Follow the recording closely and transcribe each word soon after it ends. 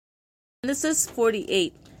Genesis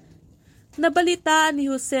 48. Nabalitaan ni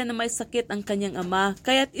Jose na may sakit ang kanyang ama,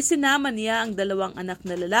 kaya't isinama niya ang dalawang anak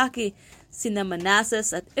na lalaki, sina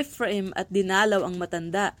Manases at Ephraim, at dinalaw ang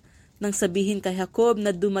matanda. Nang sabihin kay Jacob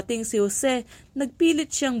na dumating si Jose,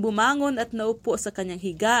 nagpilit siyang bumangon at naupo sa kanyang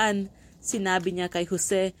higaan. Sinabi niya kay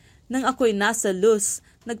Jose, "Nang ako'y nasa Luz,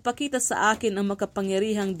 nagpakita sa akin ang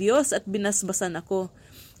makapangyarihang Diyos at binasbasan ako.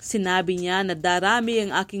 Sinabi niya na darami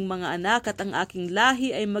ang aking mga anak at ang aking lahi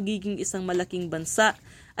ay magiging isang malaking bansa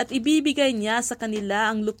at ibibigay niya sa kanila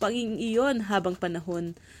ang lupaing iyon habang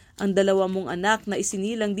panahon. Ang dalawa mong anak na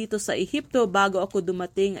isinilang dito sa Ehipto bago ako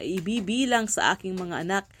dumating ay ibibilang sa aking mga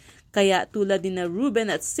anak. Kaya tulad ni na Reuben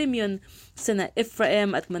at Simeon, sina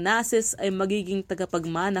Ephraim at Manases ay magiging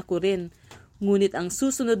tagapagmana ko rin. Ngunit ang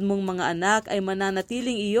susunod mong mga anak ay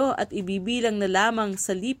mananatiling iyo at ibibilang na lamang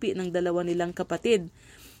sa lipi ng dalawa nilang kapatid.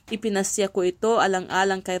 Ipinasya ko ito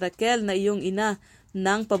alang-alang kay Raquel na iyong ina.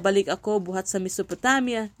 Nang pabalik ako buhat sa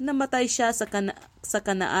Mesopotamia, namatay siya sa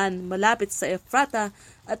Kanaan, malapit sa Ephrata,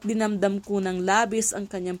 at dinamdam ko ng labis ang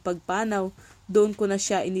kanyang pagpanaw. Doon ko na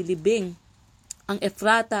siya inilibing. Ang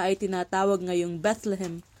Ephrata ay tinatawag ngayong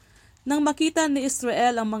Bethlehem." Nang makita ni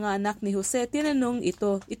Israel ang mga anak ni Jose, tinanong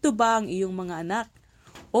ito ba ang iyong mga anak?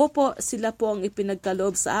 "Opo, sila po ang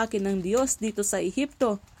ipinagkaloob sa akin ng Diyos dito sa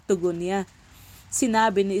Ehipto," tugon niya.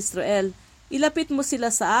 Sinabi ni Israel, "Ilapit mo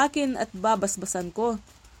sila sa akin at babasbasan ko."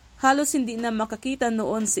 Halos hindi na makakita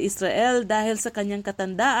noon si Israel dahil sa kanyang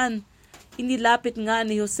katandaan. Inilapit nga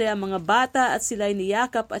ni Jose ang mga bata at sila'y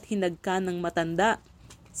niyakap at hinagkan ng matanda.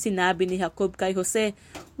 Sinabi ni Jacob kay Jose,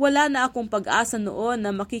 "Wala na akong pag-asa noon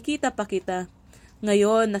na makikita pa kita.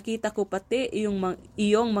 Ngayon nakita ko pati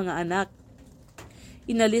iyong mga anak."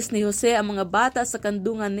 Inalis ni Jose ang mga bata sa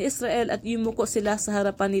kandungan ni Israel at yumuko sila sa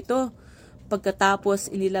harapan nito.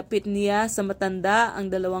 Pagkatapos inilapit niya sa matanda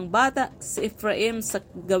ang dalawang bata, si Ephraim sa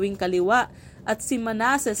gawing kaliwa at si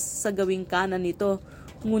Manases sa gawing kanan nito.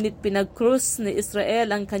 Ngunit pinag-krus ni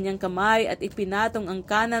Israel ang kanyang kamay at ipinatong ang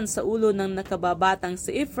kanan sa ulo ng nakababatang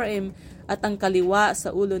si Ephraim at ang kaliwa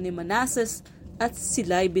sa ulo ni Manases, at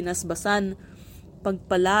sila'y binasbasan.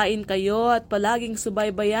 Pagpalain kayo at palaging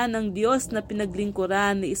subaybayan ng Diyos na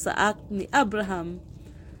pinaglingkuran ni Isaac ni Abraham,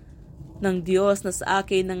 ng Diyos na sa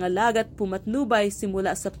akin nangalagat pumatnubay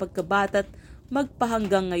simula sa pagkabatat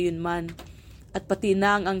magpahanggang ngayon man. At pati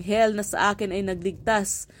na ang anghel na sa akin ay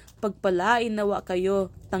nagligtas. Pagpalain nawa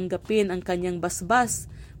kayo, tanggapin ang kanyang basbas.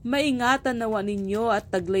 Maingatan nawa ninyo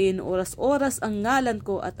at taglayin oras-oras ang ngalan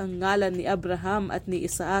ko at ang ngalan ni Abraham at ni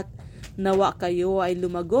Isaac. Nawa kayo ay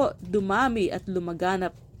lumago, dumami at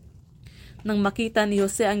lumaganap." Nang makita ni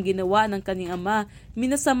Jose ang ginawa ng kanyang ama,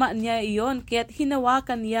 minasama niya iyon, kaya't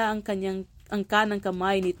hinawakan niya ang kanang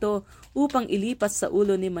kamay nito upang ilipat sa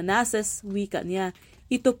ulo ni Manases. Wika niya,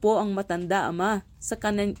 "Ito po ang matanda, ama.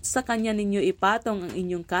 Sa kanya ninyo ipatong ang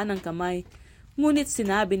inyong kanang kamay." Ngunit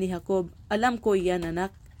sinabi ni Jacob, "Alam ko iyan,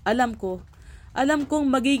 anak. Alam ko. Alam kong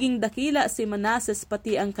magiging dakila si Manases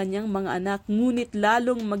pati ang kanyang mga anak, ngunit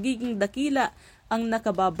lalong magiging dakila ang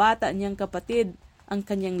nakababata niyang kapatid. Ang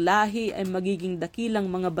kanyang lahi ay magiging dakilang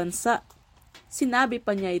mga bansa." Sinabi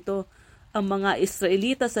pa niya ito, "Ang mga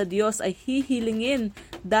Israelita sa Diyos ay hihilingin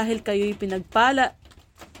dahil kayo'y pinagpala.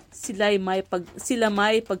 Sila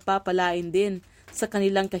may pagpapalain din. Sa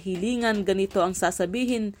kanilang kahilingan ganito ang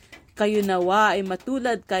sasabihin, kayo nawa ay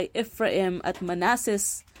matulad kay Ephraim at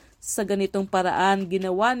Manases." Sa ganitong paraan,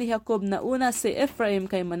 ginawa ni Jacob na una si Ephraim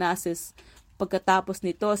kay Manases. Pagkatapos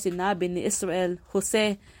nito, sinabi ni Israel,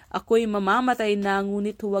 "Jose, ako'y mamamatay na,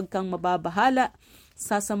 ngunit huwag kang mababahala.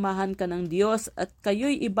 Sasamahan ka ng Diyos at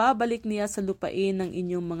kayo'y ibabalik niya sa lupain ng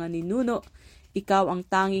inyong mga ninuno. Ikaw ang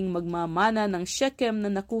tanging magmamana ng Shechem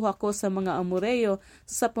na nakuha ko sa mga Amoreo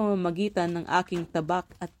sa pamamagitan ng aking tabak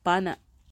at pana."